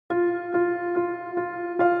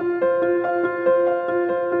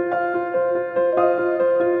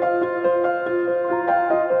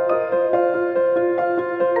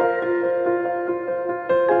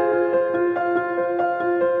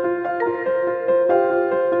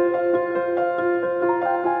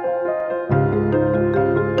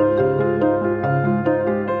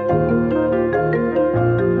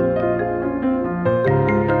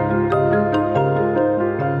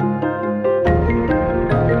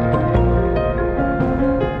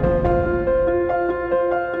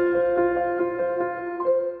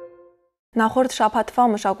Նախորդ շաբաթվա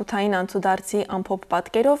մշակութային անցուդարձի ամփոփ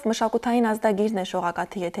պատկերով մշակութային ազդագիրն է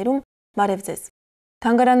շողակաթի եթերում, բարև ձեզ։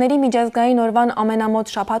 Թանգարանների միջազգային օրվան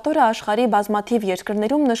ամենամոտ շաբաթօրը աշխարհի բազմաթիվ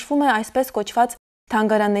երկրներում նշվում է այսպես կոչված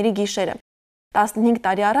թանգարանների գիշերը։ 15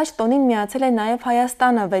 տարի առաջ տոնին միացել է նաև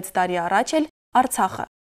Հայաստանը, 6 տարի առաջ էլ Արցախը։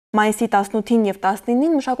 Մայիսի 18-ին եւ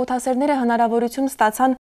 19-ին մշակութասերները հնարավորություն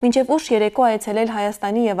ստացան մինչև ուշ երեկո այցելել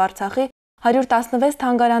Հայաստանի եւ Արցախի 116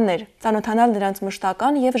 թանգարաններ, ծանոթանալ նրանց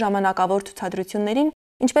մշտական եւ ժամանակավոր ցուցադրություններին,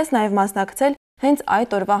 ինչպես նաեւ մասնակցել հենց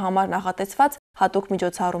այդ օրվա համար նախատեսված հատուկ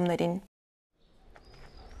միջոցառումներին։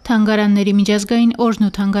 Թանգարանների միջազգային օրն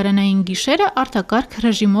ու թանգարանային գիշերը արտակարգ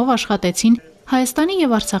ռեժիմով աշխատեցին Հայաստանի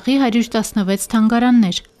եւ Արցախի 116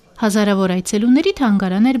 թանգարաններ։ Հազարավոր այցելուների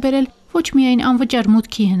թանգարան էր բերել ոչ միայն անվճար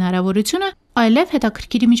մուտքի հնարավորությունը, այլև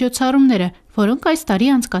հետաքրքիր միջոցառումները, որոնք այս տարի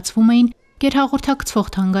անցկացվում էին գերհաղորդակցվող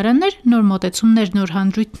թանգարաններ, նոր մոտեցումներ, նոր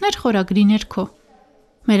հանդրույթներ խորագրի ներքո։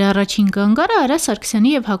 Մեր առաջին կանգառը Արա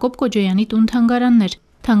Սարգսյանի եւ Հակոբ Կոջոյանի տուն թանգարաններ։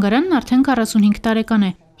 Թանգարանն արդեն 45 տարեկան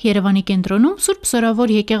է։ Երևանի կենտրոնում Սուրբ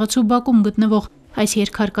Զորավոր եկեղեցու բակում գտնվող այս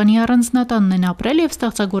երկհարկանի առանձնատանն են ապրել եւ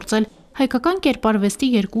ստեղծագործել հայկական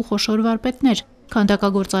կերպարվեստի երկու խոշոր վարպետներ՝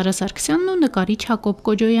 քանդակագործ Արա Սարգսյանն ու նկարիչ Հակոբ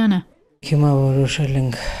Կոջոյանը։ Հիմա որոշել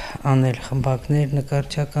ենք անել խմբակներ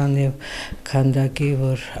նկարչական եւ քանդակի,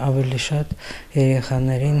 որ ավելի շատ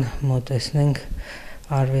երեխաներին մոտեցնենք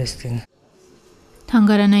արվեստին։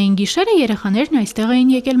 Թանգարանային գիշերը երեխաներն այստեղ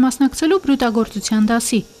էին եկել մասնակցելու բրուտագործության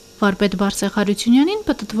դասի։ Վարպետ Ժորա Հարությունյանին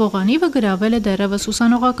պտտվող անիվը գրավել է դեռևս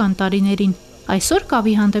ուսանողական տարիներին։ Այսօր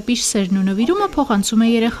կավի հանդեպ իր սերն ու նվիրումը փոխանցում է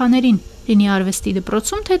երեխաներին, լինի արվեստի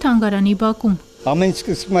դպրոցում, թե թանգարանի բակում։ Ամեն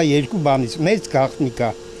սկսվում է երկու բանից՝ մեծ գաղտնիքա,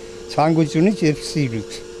 ցանկությունից եւ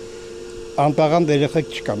սիրուց։ Անտաղանդ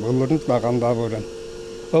երեխեք չկա, բոլորն տաղանդավոր են։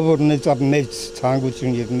 Ով որ ունեցա մեծ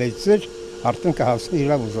ցանկություն եւ մեծ սեր, արդեն կհասնի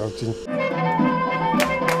իր ուզածին։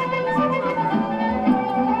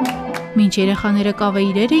 Մինչ երեխաները կավե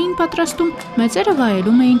իրեր էին պատրաստում, մեծերը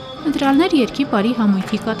վայելում էին ընտրալներ երգի բարի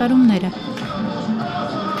համույթի կատարումները։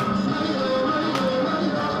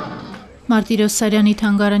 Մարտիրոս Սարյանի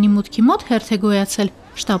թանգարանի մուտքի մոտ հերթ է գոյացել,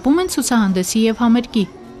 շտապում են ցուցահանդեսի եւ համերգի։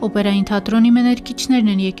 Օպերային թատրոնի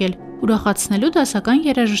մեներքիչներն են եկել, ուրախացնելու դասական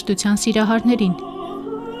երաժշտության սիրահարներին։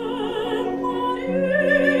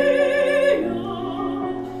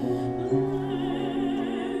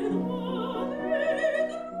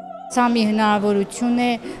 Սա մի հնարավորություն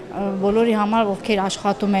է բոլորի համար, ովքեր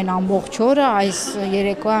աշխատում են ամբողջ օրը, այս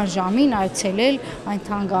երեկոյան ժամին այցելել այն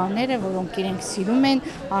թանգարանները, որոնք իրենք սիրում են,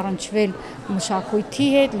 առնչվել մշակույթի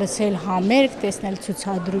հետ, լսել համերգ, տեսնել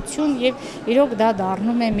ցուցադրություն եւ իրոք դա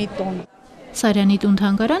դառնում է մի տոն։ Սարյանի տուն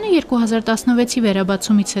թանգարանը 2016-ի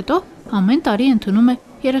վերաբացումից հետո ամեն տարի ընդունում է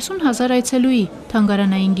 30,000 այցելուի։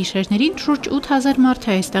 Թանգարանային գիշերներին շուրջ 8,000 մարդ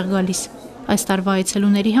է այստեղ գալիս։ Այս տարվա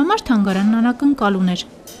այցելուների համար թանգարանն անակնկալ ուներ։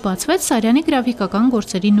 Բացվեց Սարյանի գրաֆիկական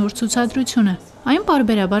գործերի նոր ցուցադրությունը։ Այն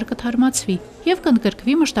պարբերաբար կթարմացվի եւ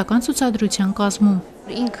կընդգրկվի մշտական ցուցադրության կազմում։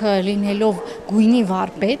 Ինքը լինելով գույնի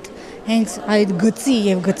վարպետ, հենց այդ գծի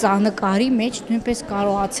եւ գծանկարի մեջ նույնպես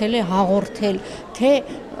կարողացել է հաղորդել թե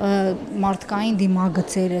մարդկային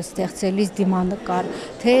դիմագծերը ստեղծելիս դիմանկար,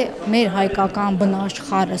 թե մեր հայկական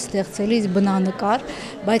բնաշխարհը ստեղծելիս բնանկար,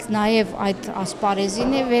 բայց նաև այդ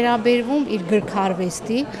ասպարեզին է վերաբերվում իր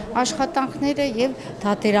գրքարվեստի աշխատանքները եւ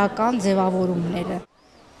թատերական ձևավորումները։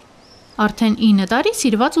 Արդեն 9 տարի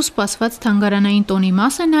սիրված ու սպասված թանգարանային տոնի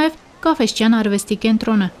մաս է նաև Կավեշյան արվեստի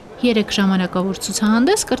կենտրոնը։ 3 ժամանակավոր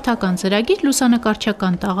ցուցահանդես, կրթական ծրագիր,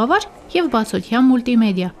 լուսանկարչական տաղավար եւ բացօթյա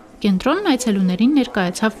մուլտիմեդիա։ Կենտրոնն այցելուներին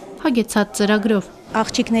ներկայացավ հագեցած ծրագրով։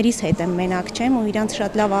 Աղջիկներիս հետ եմ մենակ չեմ ու իրանց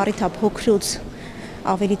շատ լավ առիթ է փոքրուց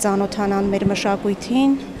ավելի ծանոթանան մեր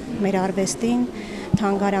մշակույթին, մեր արվեստին,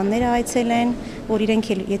 թանգարանները այցելեն, որ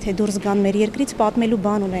իրենք էլ եթե դուրս գան մեր երկրից պատմելու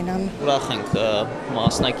բան ունենան։ Ուրախ ենք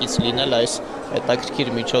մասնակից լինել այս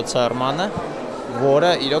հետաքրքիր միջոցառմանը,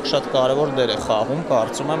 որը իրոք շատ կարևոր դեր է խաղում,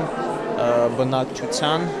 կարծում եմ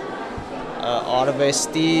բնակչության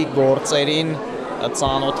արվեստի գործերին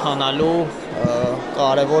ծանոթանալու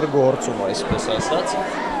կարևոր գործում, այսպես ասած,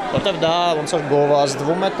 որտեղ դա ոնց որ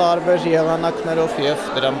գովազդվում է տարբեր եղանակներով եւ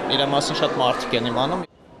դրա մասին շատ մարդիկ են իմանում։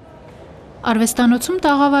 Արվեստանոցում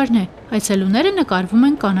տաղավարն է, այցելուները նկարվում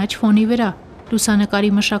են կանաչ ֆոնի վրա։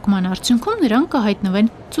 Լուսանկարի մշակման արդյունքում նրանք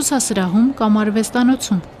կհայտնվեն ցուցասրահում կամ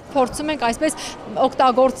արվեստանոցում։ Փորձում ենք այսպես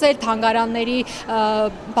օգտագործել թանգարանների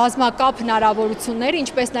բազմակապ հնարավորությունները,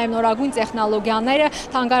 ինչպես նաև նորագույն տեխնոլոգիաները,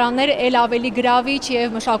 թանգարանները ել ավելի գրավիչ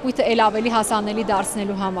եւ մշակույթը ել ավելի հասանելի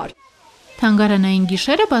դարձնելու համար։ Թանգարանային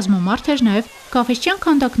գիշերը բազմամարդ էր նաև Կավեշյան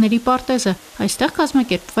քանդակների պարտեզը։ Այստեղ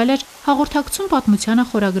կազմակերպվել էր հաղորդակցում պատմությանը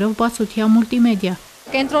խորագրով բացօթյա մուլտիմեդիա։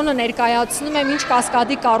 Կենտրոնը ներկայացնում է մինչ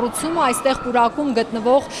կասկադի կառուցումը այստեղ պուրակում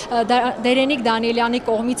գտնվող Դերենիկ Դանիելյանի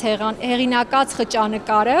կողմից հեղինակած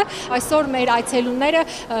խճանկարը։ Այսօր մեր այցելուները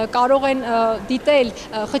կարող են դիտել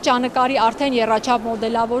խճանկարի արդեն եռաչափ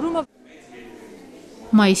մոդելավորումը։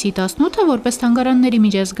 Մայիսի 18-ը որպես թանգարանների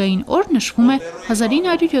միջազգային օր նշվում է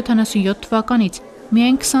 1977 թվականից։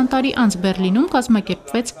 Միայն 20 տարի անց Բեռլինում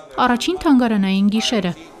կազմակերպվեց առաջին թանգարանային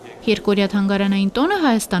գիշերը։ Երկօրյա թանգարանային տոնը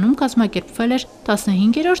Հայաստանում կազմակերպվել էր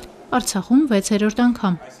 15-րդ, Արցախում 6-րդ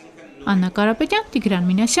անգամ։ Աննա Կարապետյան, Տիգրան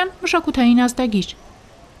Մինասյան, Մշակութային ազդագիր։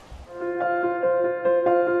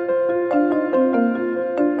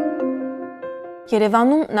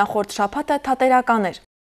 Երևանում նախորդ շաբաթը թատերական էր։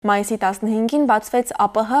 Մայիսի 15-ին բացվեց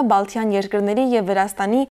ԱՊՀ Բալթյան երկրների և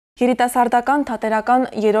Վրաստանի Երիտասարդական թատերական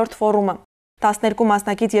 3-րդ ֆորումը։ 12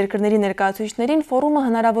 մասնակից երկրների ներկայացուցիչներին ֆորումը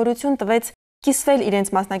հնարավորություն տվեց կիսվել իրենց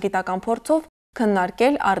մասնագիտական փորձով,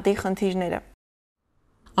 քննարկել արդի խնդիրները։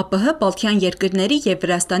 ԱՊՀ Բալթյան երկրների և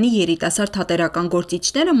Վրաստանի երիտասարդ թատերական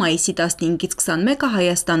գործիչները մայիսի 15-ից 21-ը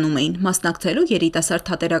Հայաստանում էին, մասնակցելու երիտասարդ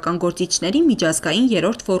թատերական գործիչների միջազգային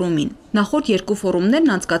 3-րդ ֆորումին։ Նախորդ երկու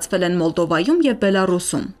ֆորումներն անցկացվել են Մոլդովայում և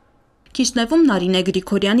Բելարուսում։ Քիշնևում Նարինե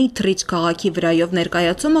Գրիգորյանի Թռիչ քաղաքի վրայով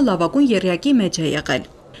ներկայացումը լավագույն եռյակի մեջ է եղել։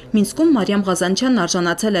 Մինսկում Մարիամ Ղազանչյանն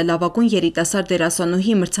արժանացել է լավագույն երիտասարդ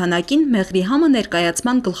դերասանուհի մրցանակին Մեղրիհամը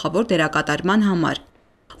ներկայացման գլխավոր դերակատարման համար։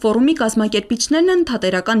 Ֆորումի կազմակերպիչներն են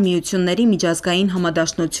Թատերական միությունների միջազգային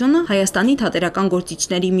համադաշնությունը, Հայաստանի թատերական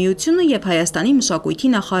գործիչների միությունը և Հայաստանի մշակույթի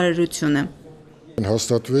նախարարությունը։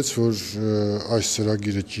 Հաստատվեց, որ այս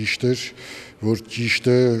ծրագիրը ճիշտ էր, որ ճիշտ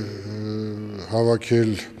է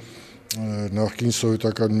հավաքել նախկին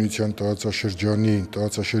սովետական միության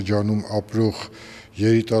տարածաշրջանում ապրող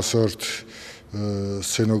երիտասարդ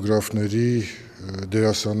սցենոգրաֆների,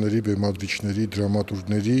 դերասանների, բեմադրիչների,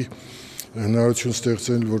 դրամատուրգների հնարավորություն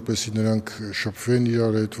ստեղծել, որպեսզի նրանք շփվեն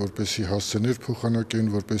իրար հետ, որպեսզի հասցեներ փոխանակեն,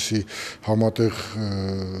 որպեսզի համատեղ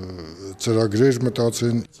ծրագրեր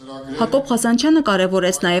մտածեն։ Հակոբ Ղազանչյանը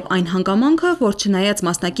կարևորեց նաև այն հանգամանքը, որ չնայած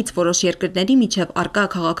մասնակից որոշ երկրների միջև առկա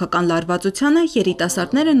քաղաքական լարվածությանը,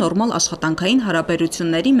 երիտասարդները նորմալ աշխատանքային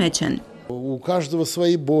հարաբերությունների մեջ են։ У каждого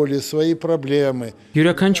свои боли, свои проблемы.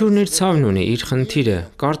 Յուրաքանչյուրն իր ցավն ունի, իր խնդիրը։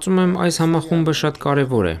 Կարծում եմ, այս համախումբը շատ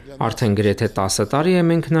կարևոր է։ Արդեն գրեթե 10 տարի է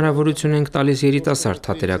մենք հնարավորություն ենք տալիս երիտասարդ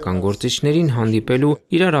թատերական գործիչներին հանդիպելու,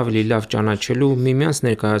 իրար ավելի լավ ճանաչելու, միմյանց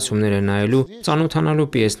ներկայացումները նայելու, ծանոթանալու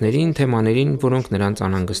պիեսներին, թեմաներին, որոնք նրանց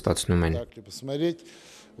անհանգստացնում են։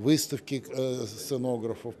 Выставки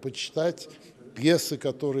сценографов почитать. Пьесы,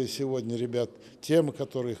 которые сегодня, ребят, темы,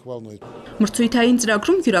 которые их волнуют. Մրցույթային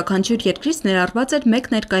ծրագրում յուրաքանչյուր երկրից ներառված էր մեկ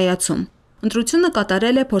ներկայացում։ Ընտրությունը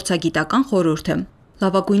կատարել է փորձագիտական խորհուրդը։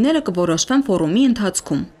 Լավագույնները կորոշվեն ֆորումի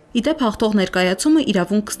ընթացքում։ Իդեպ հաղթող ներկայացումը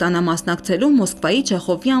իրավունք կստանա մասնակցելու Մոսկվայի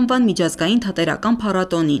Չեխովի անվան միջազգային թատերական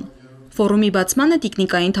փառատոնին։ Ֆորումի բացմանը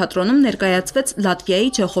Տիկնիկային թատրոնում ներկայացվեց Լատվիայի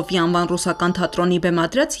Չեխովի անվան ռուսական թատրոնի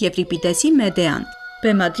բեմադրած Եվրիպիդեսի Մեդեան։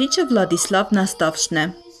 Բեմադրիչը Վլադիսլավ Նաստավշն է։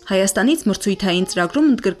 Հայաստանից մրցույթային ծրագրում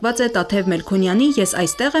ընդգրկված է Տաթև Մելքոնյանի «Ես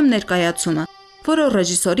այստեղ եմ» ներկայացումը, որը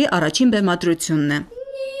ռեժիսորի առաջին բեմադրությունն է։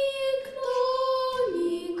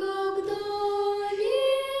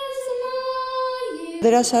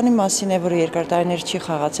 Դերասանի մասին է, որ երկար տարիներ չի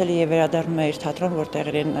խաղացել եւ վերադառնում է իր թատրոն, որտեղ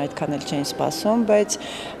իրեն այդքան էլ չէին սպասում, բայց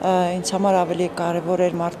ինձ համար ավելի կարևոր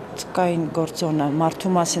էր մարդկային գործոնը,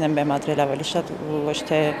 մարդու մասին եմ բեմադրել ավելի շատ, ոչ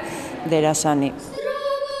թե դերասանի։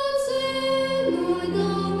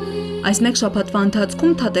 Այս մեկ շաբաթվա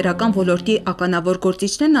ընթացքում թատերական ոլորտի ականավոր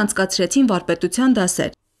գործիչներն անցկացրեցին վարպետության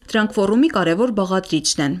դասեր։ Դրանք ֆորումի կարևոր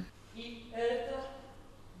բաղադրիչն են։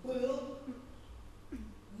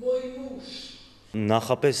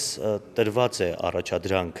 Նախապես տրված է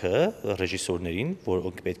առաջադրանքը ռեժիսորներին,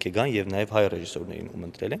 որոնք պետք է գան, եւ նաեւ հայ ռեժիսորներին, ում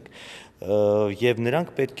ընտրել ենք, եւ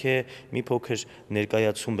նրանք պետք է մի փոքր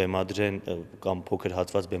ներկայացում բեմադրեն կամ փոքր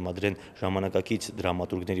հատված բեմադրեն ժամանակակից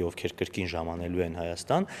դրամատուրգների, ովքեր կրկին ժամանելու են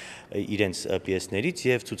Հայաստան, իրենց պիեսներից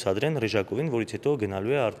եւ ցուցադրեն ռեժակովին, որից հետո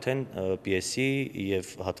գնալու է արդեն պիեսի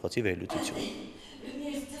եւ հատվածի վերլուծություն։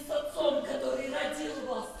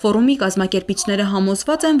 Ֆորումի կազմակերպիչները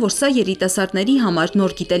համոզված են, որ սա երիտասարդների համար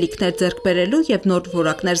նոր գիտելիքներ ձեռք բերելու եւ նոր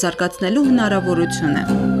որակներ զարգացնելու հնարավորություն է։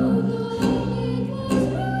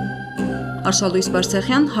 Արշալույս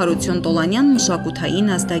Բարսեղյան, Հարություն Տոլանյան, Մշակութային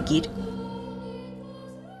ազդագիր։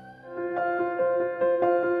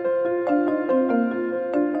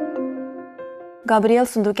 Գաբրիել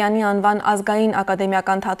Սունդուկյանի անվան ազգային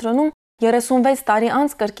ակադեմիական թատրոնում 36 տարի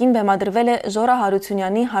անց կրկին բեմադրվել է Ժորա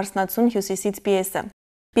Հարությունյանի Հարսնացուն հյուսիսից պիեսը։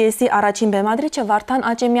 Պիեսի առաջին բեմադրիչը Վարդան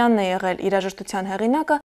Աճեմյանն է եղել, երաժշտության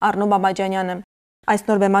հեղինակը Արնո Բաբաջանյանը։ Այս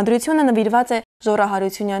նոր բեմադրությունը նվիրված է Ժորա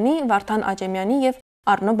Հարությունյանի, Վարդան Աճեմյանի և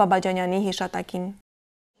Առնո Բաբաջանյանի հիշատակին։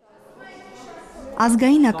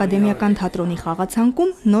 Ազգային ակադեմիական թատրոնի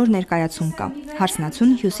խաղացանկում նոր ներկայացում կա,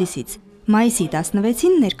 Հարսնացուն հյուսիսից։ Մայիսի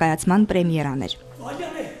 16-ին ներկայացման պրեմիերան էր։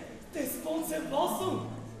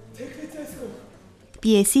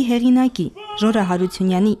 Պիեսի հեղինակի Ժորա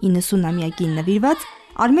Հարությունյանի 90-ամյակին նվիրված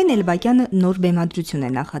Արմեն Էլբակյանը նոր բեմադրություն է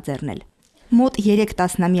նախաձեռնել։ Մոտ 3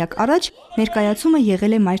 տասնամյակ առաջ ներկայացումը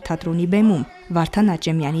եղել է Մայր թատրոնի բեմում, Վարդան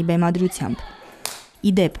Աճեմյանի բեմադրությամբ։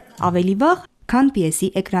 Իդեպ, ավելի վաղ, քան պիեսի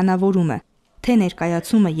էկրանավորումը, թե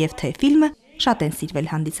ներկայացումը եւ թե ֆիլմը շատ են սիրվել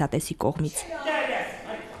հանդիսատեսի կողմից։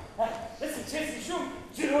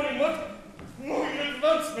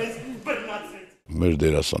 Մեր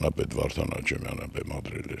դերասանապետ Վարդան Աճեմյանը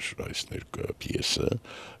բեմադրել էր այս պիեսը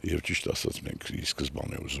եւ ճիշտ ասած մենք ի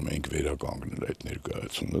սկզբանե ուզում էինք վերականգնել այդ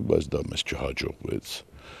ներկայացումը, բայց դա մեզ չհաջողվեց։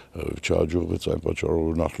 Չհաջողվեց այն պատճառով,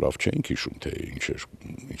 որ նախ լավ չէինք հիշում, թե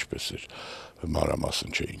ինչպես էր,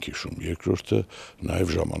 մանրամասն չէինք հիշում։ Երկրորդը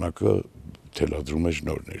նաեւ ժամանակը թելադրում էր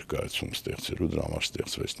նոր ներկայացում ստեղծելու, դրա համար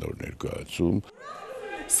ստեղծվեց նոր ներկայացում։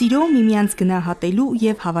 Սիրո միմյանց գնահատելու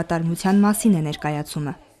եւ հավատարմության մասին է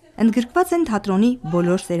ներկայացումը։ Ընդգրկված են թատրոնի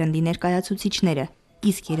բոլոր սերնդի ներկայացուցիչները,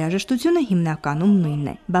 իսկ երաժշտությունը հիմնականում նույնն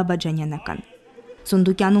է՝ բաբաջանյանական։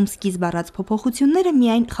 Սունդուկյանում սկիզբ առած փոփոխությունները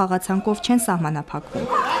միայն խաղացանկով չեն սահմանափակվում։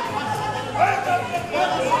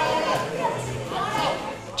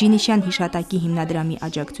 Ջինիշյան հիշատակի հիմնադրամի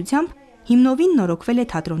աջակցությամբ հիմնովին նորոգվել է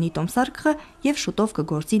թատրոնի տոմսարկղը եւ շուտով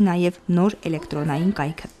կգործի նաեւ նոր էլեկտրոնային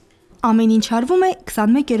կայքը։ Ամեն ինչ արվում է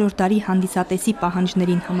 21-րդ դարի հանդիսատեսի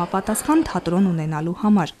պահանջներին համապատասխան թատրոն ունենալու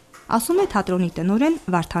համար, ասում է թատրոնի տնօրեն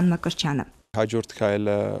Վարդան Մկրտչյանը։ Հաջորդ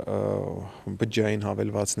քայլը բջջային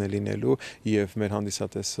հավելվածն է լինելու եւ մեր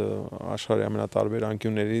հանդիսատեսը աշխարհի ամենատարբեր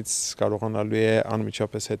անկյուններից կարողանալու է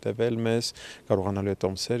անմիջապես հետևել մեզ, կարողանալու է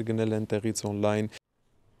տոմսեր գնել այնտեղից on-line։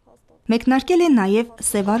 Մեկնարկել է նաև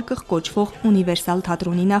Սևարկղ կոչվող ունիվերսալ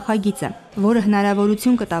թատրոնի նախագիծը, որը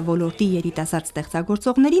հնարավորություն կտա ոլորտի երիտասարդ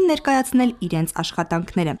ստեղծագործողներին ներկայացնել իրենց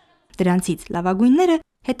աշխատանքները։ Դրանցից լավագույնները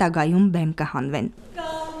հետագայում բեմ կհանվեն։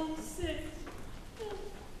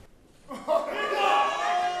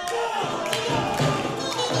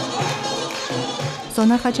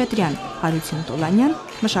 Սոնա Խաչատրյան, Հարություն Տոլանյան,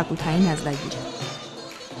 Մշակութային ազդագիր։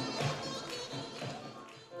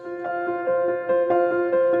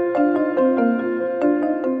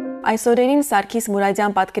 Այս օրերին Սարգիս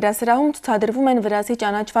Մուրադյան պատկերասրահում ցուցադրվում են վրացի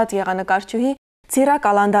ճանաչված եղանկարչուհի Ցիռա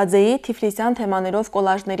Կալանդաձեի թիֆլիսյան թեմաներով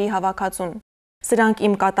կոլաժների հավաքածուն։ Սրանք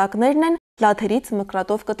իմ կատակներն են, լաթերից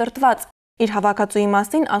մկրատով կտրտված։ Իր հավաքածուի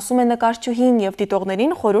մասին ասում է նկարչուհին եւ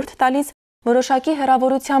դիտողներին խորհուրդ տալիս որոշակի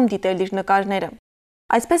հեռավորությամբ դիտել իր նկարները։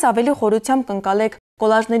 Այսպես ավելի խորությամբ կընկալեք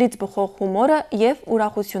կոլաժներից բխող հումորը եւ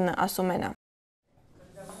ուրախությունը, ասում է նա։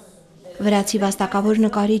 Վրացի վաստակավոր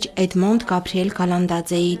նկարիչ Էդմոնդ Գաբրիել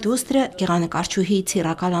Կալանդաձեի դուստրը գեղանկարչուհի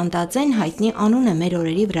Ցիռա Կալանդաձեն հայտնի անուն է մեր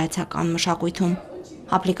օրերի վրացական մշակույթում։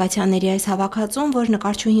 Ապլիկացիաների այս հավաքածուն, որ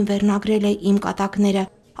նկարչուհին վերնագրել է իմ կատակները,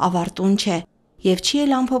 ավարտուն չէ եւ չի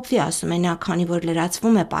էլ ամփոփվի, ասում է նա, քանի որ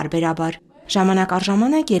լրացվում է պարբերաբար։ Ժամանակ առ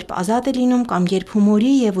ժամանակ, երբ азад է լինում կամ երբ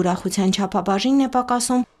հումորի եւ ուրախության չափաբաժինն է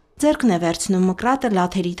պակասում, ձեռքն է վերցնում մկրատը,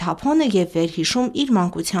 լաթերի թափոնը եւ վերհիշում իր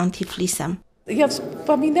մանկության Թիֆլիսը։ Я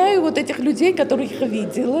вспоминаю вот этих людей, которых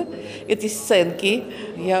видела, эти сценки.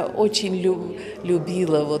 Я очень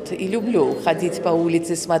любила вот и люблю ходить по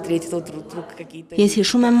улице, смотреть друг какие-то. Ես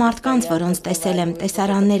հիշում եմ մարդկանց, որոնց տեսել եմ,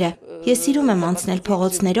 տեսարանները։ Ես սիրում եմ անցնել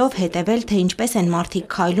փողոցներով, հետևել, թե ինչպես են մարդիկ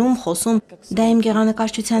քայլում, խոսում, դա իմ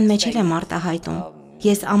գեղանկարչության մեջ էլ է արտահայտում։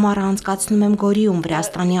 Ես ամառը անցկացնում եմ Գորիում,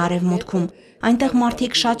 Վրաստանի արևմուտքում։ Այնտեղ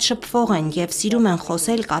մարդիկ շատ շփվող են եւ սիրում են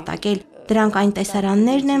խոսել, կատակել։ Դրանք այն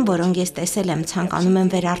տեսարաններն են, որոնք ես տեսել եմ, ցանկանում եմ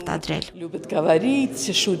վերարտադրել։ Любят говорить,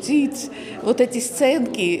 шутить. Вот эти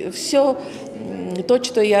сценки, все то,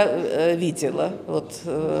 что я видела. Вот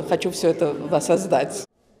хочу все это воссоздать.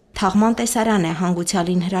 Թաղման տեսարան է,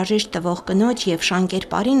 հանգուցյալին հրաժեշտ տվող կնոջ եւ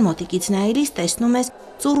շանկերպարին մոտիկից նայելիս տեսնում ես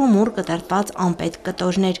ծուռումուռ կտրտված անպետք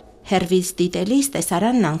կտորներ։ Հերվից դիտելիս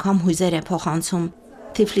տեսարանն անգամ հույզեր է փոխանցում։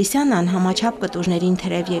 Թիֆլիսյան անհամաչափ կտուրներին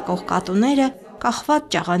թրև եկող կատուները, կախված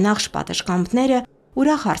ճաղանախշ պատշգամբները,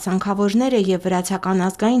 ուրախ հարցանքավորները եւ վրացական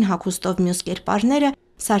ազգային հագուստով մյուս կերպարները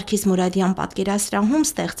Սարգիս Մուրադյան պատկերասրահում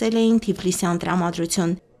ստեղծել էին Թիֆլիսյան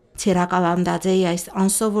տրամադրություն։ Ցիռա Կալանդաձեի այս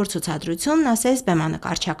անսովոր ցուցադրությունն ասես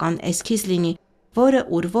բեմանկարչական էսքիզ լինի, որը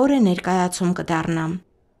ուրվորը ներկայացում կդառնա։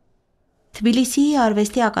 Թբիլիսիի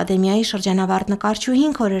արվեստի ակադեմիայի շրջանավարտ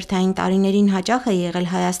նկարչուհին խորհրդային տարիներին հաճախ է եղել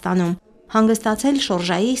Հայաստանում, հանգստացել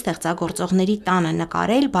շորժայի ստեղծագործողների տանը,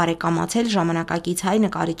 նկարել, բարեկամացել ժամանակակից հայ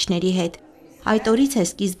նկարիչների հետ։ Այդ օրից է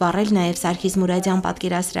սկիզբ առել նաև Սարգիս Մուրադյան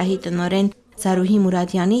պատկերասրահի տնօրեն Զարուհի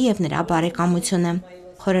Մուրադյանի եւ նրա բարեկամությունը։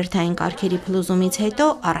 Խորհրդային կարգերի փլուզումից հետո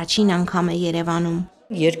առաջին անգամ է Երևանում։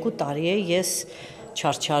 2 տարի է ես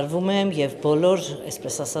չարչարվում եմ եւ բոլոր,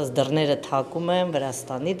 այսպես ասած, դռները թակում եմ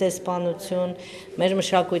Վրաստանի դեսպանություն, մեր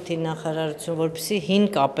մշակույթի նախարարություն, որպեսզի հին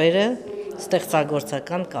կապերը,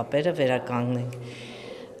 ստեղծագործական կապերը վերականգնենք։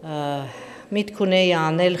 Միտք ունեի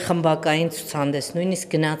անել խմբակային ցուցահանդես,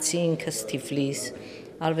 նույնիսկ գնացի ինքս Թիֆլիս,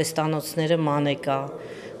 արվեստանոցները մանեկա,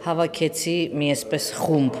 հավաքեցի մի այսպես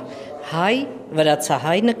խումբ հայ,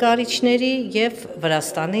 վրացահայ նկարիչների եւ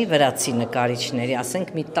Վրաստանի վրացի նկարիչների, ասենք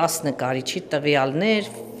մի 10 նկարիչի տվյալներ,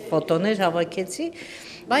 ֆոտոներ հավաքեցի,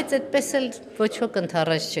 բայց այդպես էլ ոչ ոք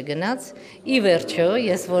ընդառաջ չգնաց, ի վերջո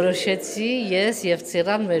ես որոշեցի ես եւ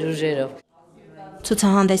Ցիռան մեր ուժերով։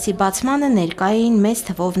 Ցուցահանդեսի բացմանը ներկա էին մեծ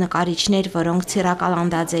թվով նկարիչներ, որոնք Ցիռա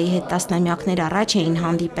Կալանդաձեի հետ տասնամյակներ առաջ էին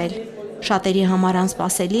հանդիպել։ Շատերի համար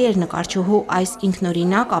անսպասելի էր նկարչուհու այս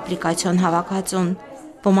ինքնօրինակ ապլիկացիոն հավաքածուն։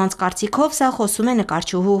 Ոմանց կարծիքով սա խոսում է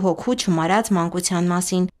նկարչուհու հոգու չմարած մանկության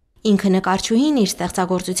մասին։ Ինքը նկարչուհին իր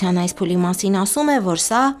ստեղծագործության այս փուլի մասին ասում է, որ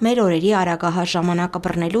սա մեր օրերի արագահար ժամանակը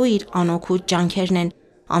բռնելու իր անօգուտ ջանքերն են,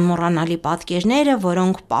 անմոռանալի պատկերները,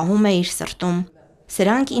 որոնք պահում է իր սրտում։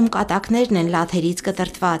 Սրանք իմ կատակներն են լաթերից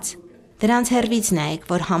կտրտված։ Դրանց հեռվից նայեք,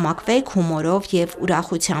 որ համակվեք հումորով եւ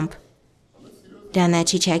ուրախությամբ։ Լիանա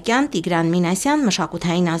Չիչակյան, Տիգրան Մինասյան,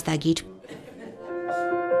 Մշակութային ազդագիր։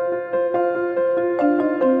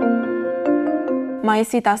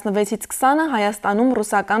 Մայիսի 16-ից 20-ը Հայաստանում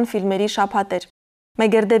ռուսական ֆիլմերի շաբաթ էր։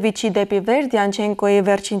 Մեգերդևիչի դեպի վեր, Դյանչենկոյի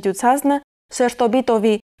վերջին դյուցազնը,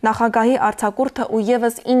 Շերտոբիտովի նախագահի արձակուրդը ու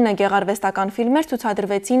եւս 9 գեղարվեստական ֆիլմեր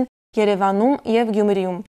ցուցադրվեցին Երևանում եւ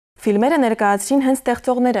Գյումրիում։ Ֆիլմերը ներկայացրին հենց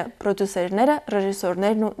ստեղծողները, պրոդյուսերները,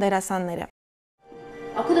 ռեժիսորներն ու դերասանները։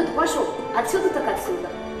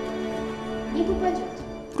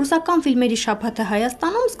 Ռուսական ֆիլմերի շաբաթը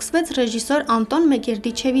Հայաստանում սկսվեց ռեժիսոր Անտոն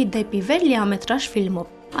Մեգերդիչևի «Դեպի վեր» լիամետրաժ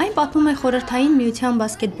ֆիլմով։ Այն պատմում է Խորհրդային Միության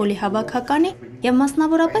բասկետբոլի հավաքականի եւ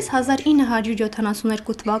մասնավորապես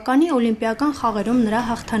 1972 թվականի Օլիմպիական խաղերում նրա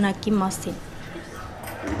հաղթանակի մասին։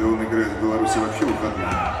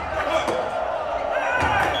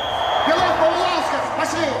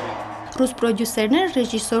 Ռուս պրոդյուսերներ,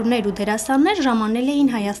 ռեժիսորներ ու դերասաններ ժամանել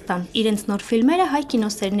էին Հայաստան, իրենց նոր ֆիլմերը հայ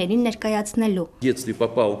կինոսերներին ներկայացնելու։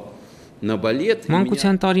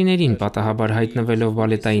 Մանկության տարիներին պատահաբար հայտնվելով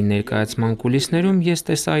բալետային ներկայացման կուլիսներում ես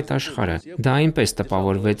տեսա այդ աշխարհը։ Դա այնպես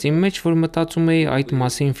տպավորվեց իմ մեջ, որ մտածում էի այդ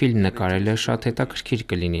մասին ֆիլմ նկարելը շատ հետաքրքիր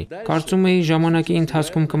կլինի։ Կարծում էի ժամանակի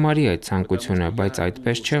ընթացքում կմարի այդ ցանկությունը, բայց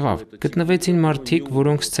այդպես չեղավ։ Գտնվեցին մարդիկ,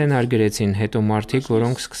 որոնք սցենար գրեցին, հետո մարդիկ,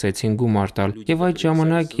 որոնք սկսեցին գումար տալ, եւ այդ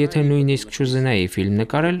ժամանակ, եթե նույնիսկ չուզենայի ֆիլմ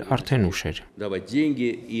նկարել, արդեն ուշ էր։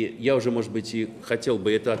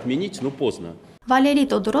 Վալերի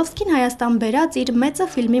Տոդորովսկին Հայաստան բերած իր մեծը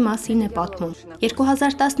ֆիլմի մասին է պատմում։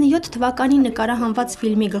 2017 թվականի նկարահանված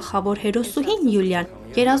ֆիլմի գլխավոր հերոսուհին Յուլիան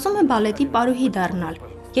երազում է բալետի պարուհի դառնալ։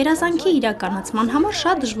 Երազանքի իրականացման համար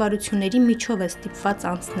շատ դժվարությունների միջով է ստիպված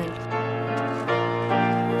անցնել։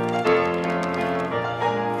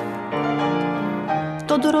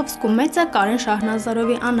 Տոդորովսկու մեծը Կարեն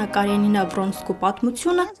Շահնազարովի Աննա Կարենինա Վրոնսկու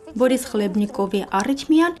պատմությունը, Բորիս Խլեբնիկովի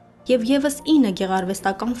Առիթմիան եւ եւս 9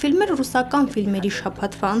 գեղարվեստական ֆիլմեր ռուսական ֆիլմերի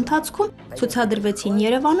շաբաթվա ընթացքում ցուցադրվեցին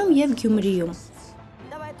Երևանում եւ Գյումրիում։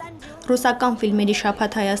 Ռուսական ֆիլմերի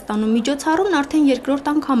շաբաթ Հայաստանում միջոցառումն արդեն երկրորդ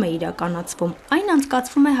անգամ է իրականացվում։ Այն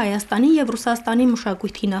անցկացվում է Հայաստանի եւ Ռուսաստանի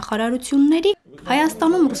մշակույթի նախարարությունների,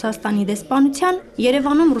 Հայաստանում Ռուսաստանի դեսպանության,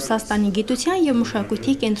 Երևանում Ռուսաստանի գիտության եւ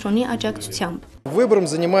մշակույթի կենտրոնի աջակցությամբ։ Выбором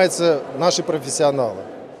занимаются наши профессионалы.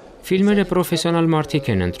 Ֆիլմերը պրոֆեսիոնալ մարդիկ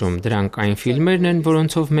են ընտրում, դրանք այն ֆիլմերն են,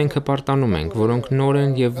 որոնցով մենք հպարտանում ենք, որոնք նոր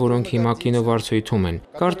են եւ որոնք հիմա կինովարձույթում են։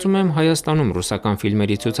 Կարծում եմ Հայաստանում ռուսական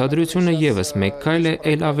ֆիլմերի ցուցադրությունը եւս մեկ քայլ է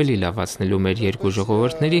ել ավելի լավացնելու մեր երկու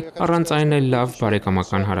ժողովուրդների, առանց այն էլ լավ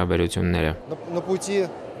բարեկամական հարաբերությունները։ На пути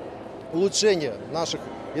улучшения наших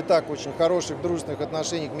и так очень хороших дружественных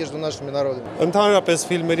отношений между нашими народами. Ընդհանրապես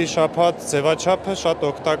ֆիլմերի շաբաթ ձևաչափը շատ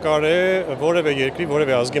օգտակար է որևէ երկրի,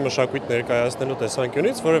 որևէ ազգի մշակույթ ներկայացնելու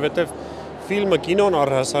տեսանկյունից, որովհետև ֆիլմը կինոն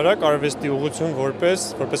առհասարակ արվեստի ուղղություն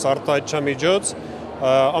որպես արտահայտչամիջոց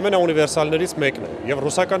ամենաունիվերսալներից մեկն է։ Եվ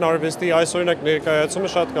ռուսական արվեստի այս օրինակ ներկայացումը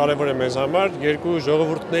շատ կարևոր է մեզ համար, երկու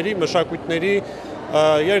ժողովուրդների, մշակույթների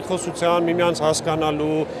երկխոսության, միմյանց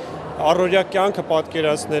հասկանալու, առօրյա կյանքը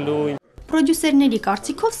պատկերացնելու։ Պրոդյուսերների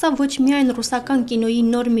կարծիքով սա ոչ միայն ռուսական կինոյի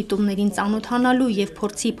նոր միտումներին ծանոթանալու եւ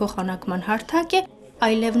փորձի փոխանակման հարթակ է,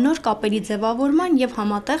 այլև նոր կապերի ձևավորման եւ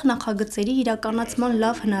համատեղ նախագծերի իրականացման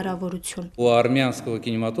լավ հնարավորություն։ У армянского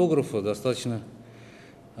кинематографа достаточно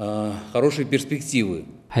хорошие перспективы.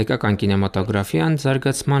 Հայկական կինեմատոգրաֆիան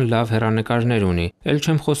զարգացման լավ հեռանկարներ ունի, ել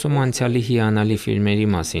չեմ խոսում անցյալի հիանալի ֆիլմերի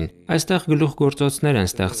մասին։ Այստեղ գլուխգործոցներ են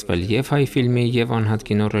ստեղծվել եւ հայ ֆիլմի եւ անհատ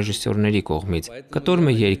կինոռեժիսորների կողմից։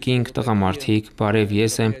 Կտորմը երկինք, տղամարդիկ, բարև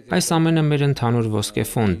ես եմ, այս ամենը մեր ընդհանուր ոսկե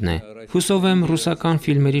ֆոնդն է։ Հուսով եմ ռուսական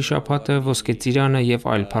ֆիլմերի շաբաթը, ոսկե ծիրանը եւ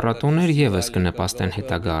այլ փառատոներ եւս կնպաստեն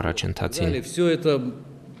հետագա առաջընթացին։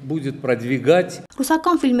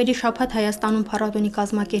 Ռուսական ֆիլմերի շաբաթ Հայաստանում փառատոնի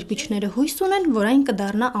կազմակերպիչները հույս ունեն, որ այն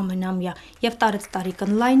կդառնա ամենամյա եւ տարեցտարի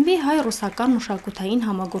կընդլայնվի հայ-ռուսական մշակութային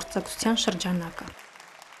համագործակցության շրջանակը։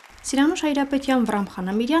 Սիրանուշ Հայրապետյան, Վրամ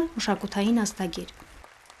Խանամիրյան, Մշակութային ազդագիր։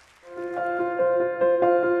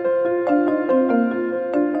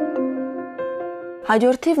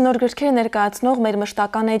 Հաջորդիվ նոր գրքեր ներկայացնող մեր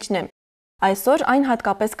մշտական էջն է։ Այսօր այն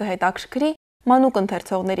հատկապես կհետաքրքրի մանուկ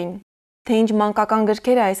ընթերցողներին։ Թե ինչ մանկական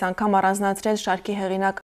գրքեր է այս անգամ առանձնացրել շարքի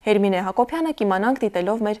հեղինակ Հերմինե Հակոբյանը, կիմանանք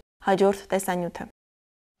դիտելով մեր հաջորդ տեսանյութը։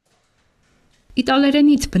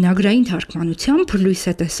 Իտալերենից բնագրային թարգմանությամբ լույս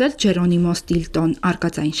է տեսել Ջերոնիմո Ստիլտոն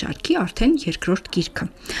արկածային շարքի արդեն երկրորդ գիրքը։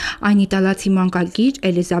 Այն իտալացի մանկագիր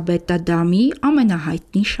Էլիզաբետա Դամի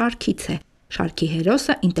ամենահայտնի շարքից է։ Շարքի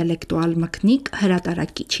հերոսը ինտելեկտուալ մկնիկ,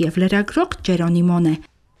 հրատարակիչ եւ լրագրող Ջերոնիմոն է։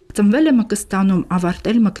 Ծնվել է Մկստանում,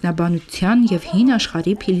 ավարտել մկնաբանության եւ հին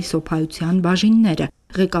աշխարհի փիլիսոփայության բաժինները,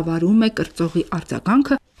 ղեկավարում է կրծողի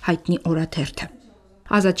արձագանքը հայտնի օրաթերթը։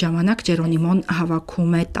 Ազատ ժամանակ Ջերոնիմոն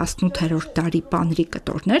հավաքում է 18-րդ դարի պանրի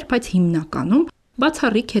կտորներ, բայց հիմնականում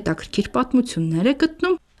բացառիկ հետաքրքիր պատմություններ է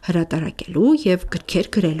գտնում հրատարակելու եւ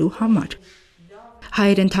գրքեր գրելու համար։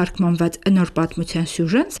 Հայերեն թարգմանված նոր պատմության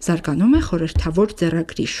սյուժեն զարգանում է խորհրդավոր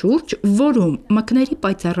ձեռագրի շուրջ, որում մկների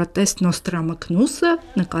պայծառատես Նոստրամկնուսը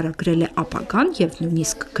նկարագրել է ապագան եւ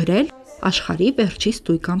նույնիսկ գրել աշխարհի վերջի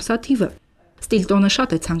ստույգ ամսաթիվը։ Ստիլտոնը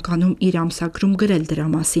շատ է ցանկանում իր ամսագրում գրել դրա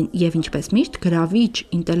մասին եւ ինչպես միշտ գրավիչ,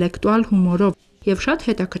 ինտելեկտուալ հումորով եւ շատ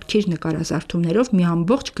հետաքրքիր նկարազարդումներով մի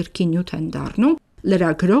ամբողջ գրքի նյութ են դառնում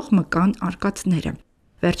լրագրող մկան արկածները։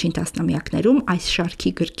 Վերջին տասնամյակներում այս շարքի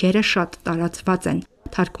գրքերը շատ տարածված են,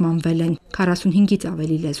 թարգմանվել են 45-ից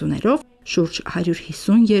ավելի լեզուներով, շուրջ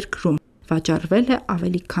 150 երկրում, վաճառվել է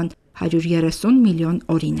ավելի քան 130 միլիոն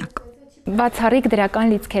օրինակ։ Բացառիկ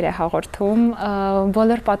դրական լիցքեր է հաղորդում,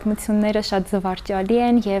 բոլոր պատմությունները շատ զվարճալի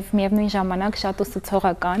են եւ միևնույն ժամանակ շատ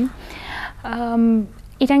ուսուցողական։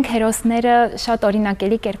 Իրենք հերոսները շատ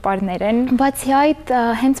օրինակելի կերպարներ են, բացի այդ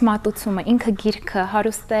հենց մատուցումը, ինքը գիրքը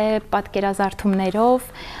հարուստ է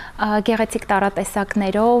պատկերազարդումներով, գեղեցիկ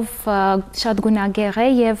տառատեսակներով, շատ գունագեղ է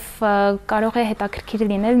եւ կարող է հետաքրքիր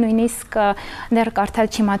լինել նույնիսկ դեռ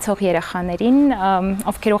կարդալ չիմացող երեխաներին,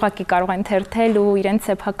 ովքեր ուղղակի կարող են թերթել ու իրենց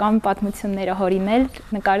սեփական պատմությունները հորինել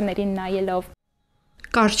նկարներին նայելով։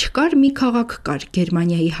 Կարճ-կար մի քաղաք կար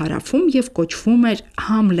Գերմանիայի հարավում եւ կոչվում էր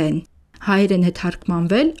Համլեն։ Հայերեն է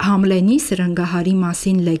թարգմանվել Համլենի սրնգահարի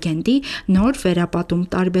մասին լեգենդի նոր վերապատում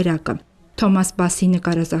տարբերակը։ Թոմաս Բասի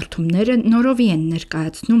նկարազարդումները նորովի են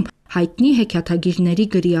ներկայացնում հայտնի հեքիաթագիրների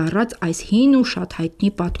գրի առած այս հին ու շատ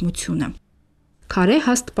հայտնի պատմությունը։ Քարե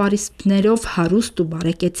հաստ պարիսպներով հարուստ ու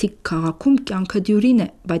բարեկեցիկ քաղաքում կյանքը դյուրին է,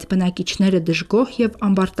 բայց բնակիչները դժգոհ եւ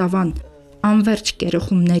ամբարտավան։ Անվերջ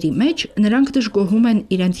կերոխումների մեջ նրանք դժգոհում են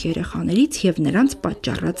իրենց երեխաներից եւ նրանց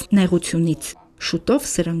պատճառած նեղությունից։ Շուտով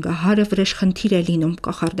սրնգահարը վրեժխնդիր է լինում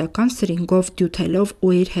կախարդական սրինգով դյութելով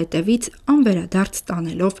ու իր հետևից անվերադարձ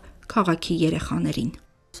տանելով քաղաքի երեխաներին։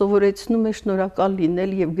 Սովորեցնում է շնորհակալ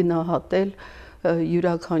լինել եւ գնահատել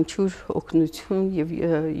յուրաքանչյուր օգնություն եւ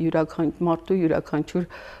մարդու յուրաքանչյուր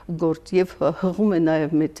գործ եւ հղում է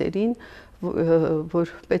նաեւ մեծերին,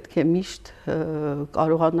 որ պետք է միշտ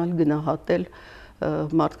կարողանալ գնահատել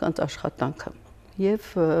մարդկանց աշխատանքը։ Եվ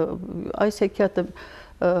այս հեքիաթը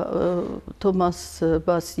Թոմաս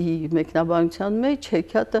Բասի մեկնաբանության մեջ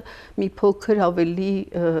հեքիաթը մի փոքր ավելի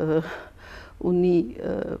ունի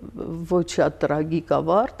ոչ շատ տրագիկ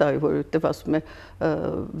ավարտ, որովհետև ասում է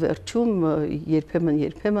վերջում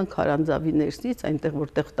երբեմն քարանձավի ներսից, այնտեղ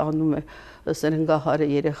որտեղ տանում է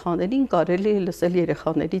սրնգահարը երեխաներին, կարելի է լսել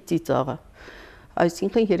երեխաների ծիծաղը։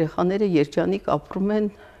 Այսինքն երեխաները երջանիկ ապրում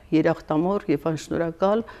են երախտամոռ եւ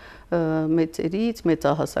անշնորհակալ մեծերից,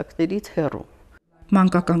 մեծահասակներից հեռու։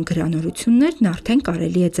 Մանկական գրանորություններն արդեն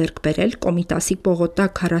կարելի է ձեռք բերել Կոմիտասի պողոտա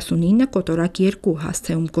 49 կոտորակ 2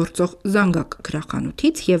 հասցեում գործող Զանգակ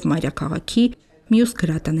գրախանութից եւ Մայրաքաղաքի մյուս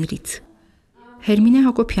գրատներից։ Հերմինե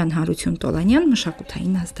Հակոբյան, Հարություն Տոլանյան,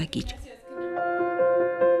 Մշակութային ազդագիր։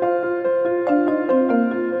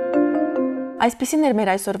 Այսպիսին էր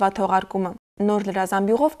մեր այսօրվա թողարկումը։ Նոր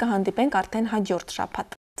լրազամբյուղով կհանդիպենք արդեն հաջորդ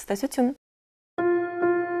շաբաթ։ Ցտեսություն։